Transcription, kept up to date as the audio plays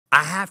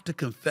I have to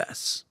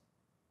confess,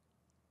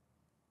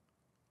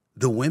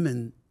 the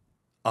women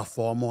are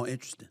far more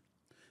interesting.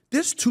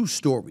 There's two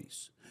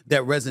stories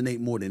that resonate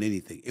more than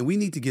anything, and we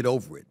need to get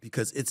over it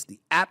because it's the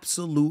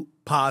absolute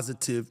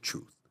positive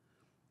truth.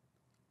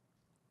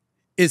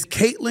 Is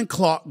Caitlin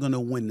Clark going to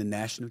win the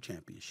national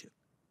championship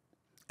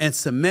and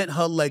cement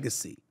her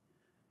legacy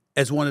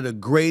as one of the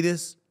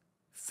greatest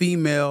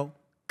female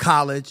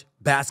college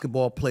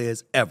basketball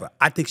players ever?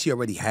 I think she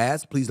already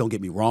has. Please don't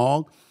get me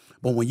wrong.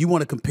 But when you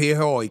want to compare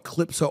her or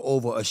eclipse her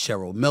over a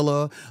Cheryl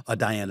Miller, a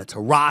Diana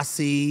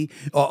Taurasi,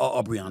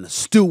 or Breanna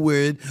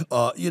Stewart,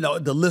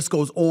 the list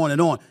goes on and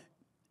on.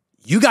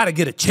 You got to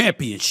get a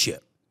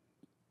championship.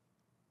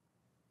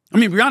 I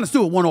mean, Breanna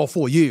Stewart won all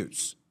 4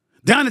 years.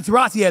 Diana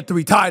Taurasi had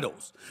 3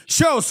 titles.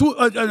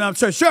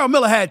 Cheryl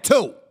Miller had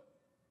 2.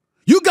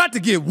 You got to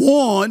get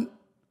one.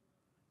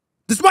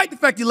 Despite the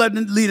fact you're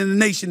leading the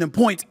nation in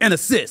points and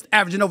assists,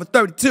 averaging over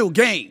 32 a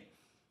game,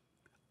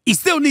 you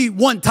still need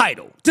 1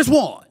 title, just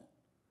 1.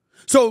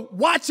 So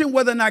watching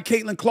whether or not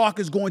Caitlin Clark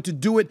is going to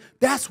do it,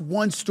 that's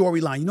one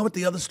storyline. You know what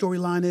the other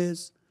storyline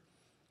is?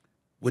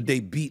 Would they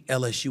beat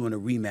LSU in a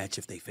rematch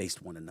if they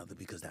faced one another?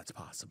 Because that's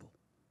possible.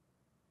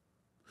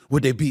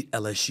 Would they beat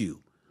LSU,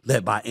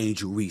 led by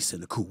Angel Reese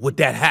and the crew? Would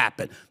that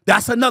happen?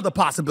 That's another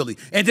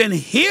possibility. And then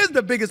here's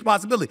the biggest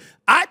possibility.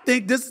 I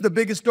think this is the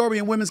biggest story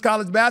in women's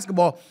college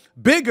basketball,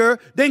 bigger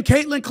than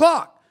Caitlin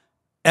Clark.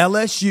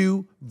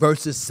 LSU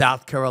versus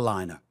South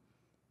Carolina.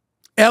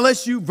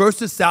 LSU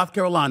versus South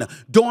Carolina.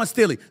 Dawn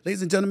Staley.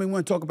 Ladies and gentlemen, we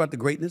want to talk about the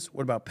greatness.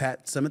 What about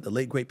Pat Summitt, the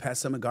late, great Pat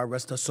Summitt, God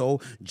rest her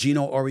soul,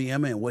 Gino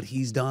Auriemma and what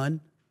he's done?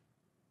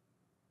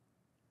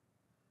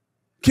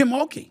 Kim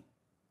Mulkey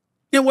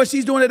and what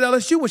she's doing at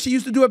LSU, what she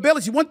used to do at Baylor.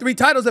 She won 3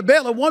 titles at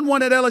Baylor, won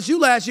 1 at LSU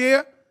last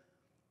year.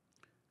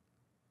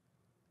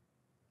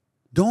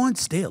 Dawn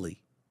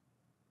Staley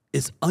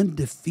is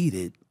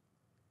undefeated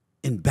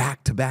in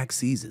back-to-back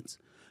seasons.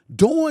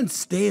 Dawn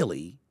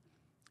Staley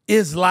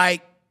is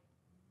like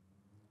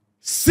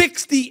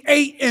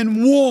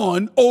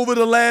 68-1 over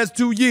the last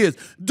 2 years.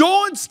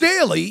 Dawn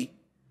Staley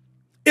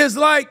is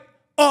like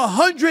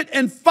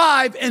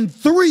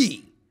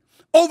 105-3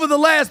 over the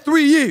last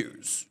 3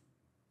 years.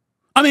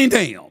 I mean,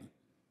 damn.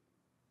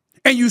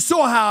 And you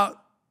saw how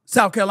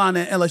South Carolina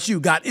and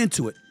LSU got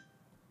into it.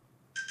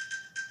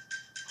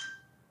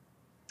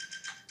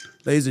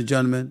 Ladies and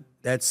gentlemen,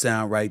 that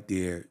sound right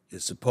there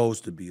is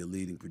supposed to be a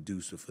leading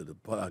producer for the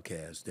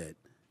podcast that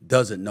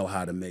doesn't know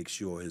how to make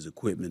sure his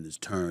equipment is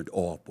turned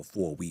off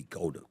before we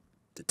go to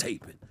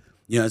taping.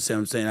 You know what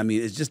I'm saying? I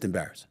mean, it's just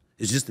embarrassing.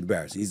 It's just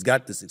embarrassing. He's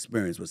got this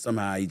experience, but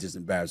somehow he just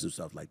embarrassed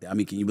himself like that. I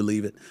mean, can you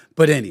believe it?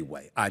 But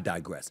anyway, I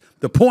digress.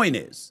 The point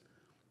is,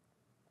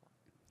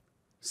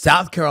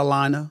 South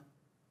Carolina,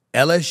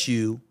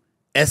 LSU,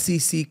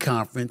 SEC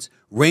Conference,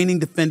 reigning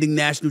defending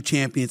national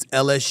champions,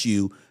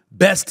 LSU,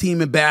 best team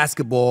in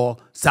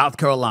basketball, South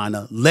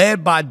Carolina,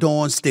 led by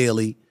Dawn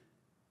Staley.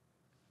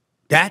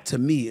 That, to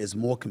me, is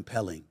more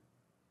compelling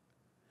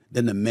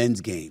than the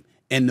men's game.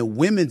 And the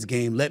women's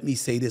game, let me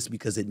say this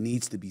because it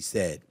needs to be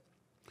said.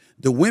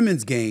 The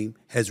women's game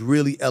has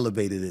really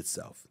elevated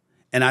itself.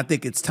 And I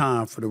think it's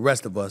time for the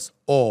rest of us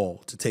all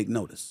to take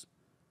notice.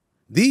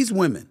 These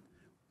women,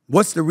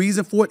 what's the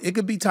reason for it? It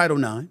could be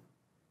Title IX.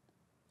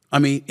 I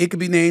mean, it could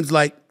be names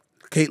like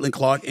Caitlin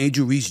Clark,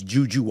 Angel Reese,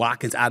 Juju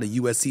Watkins out of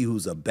USC,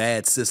 who's a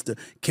bad sister,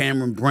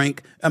 Cameron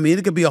Brink. I mean,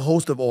 it could be a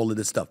host of all of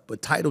this stuff.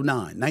 But Title IX,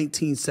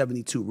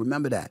 1972,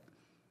 remember that.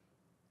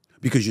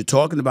 Because you're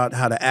talking about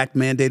how the act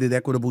mandated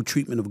equitable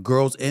treatment of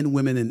girls and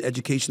women in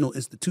educational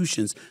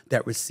institutions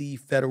that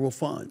receive federal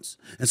funds.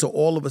 And so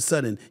all of a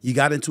sudden, you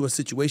got into a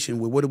situation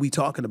where what are we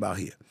talking about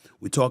here?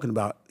 We're talking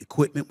about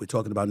equipment. We're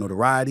talking about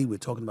notoriety. We're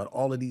talking about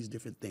all of these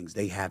different things.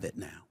 They have it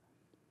now.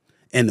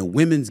 And the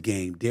women's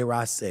game, dare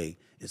I say,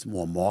 is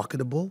more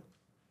marketable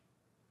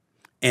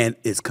and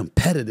is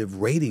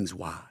competitive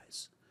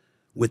ratings-wise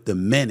with the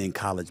men in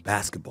college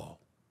basketball.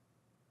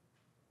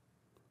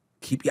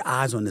 Keep your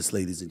eyes on this,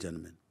 ladies and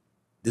gentlemen.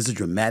 This is a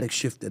dramatic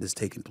shift that is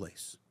taking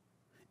place,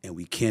 and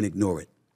we can't ignore it.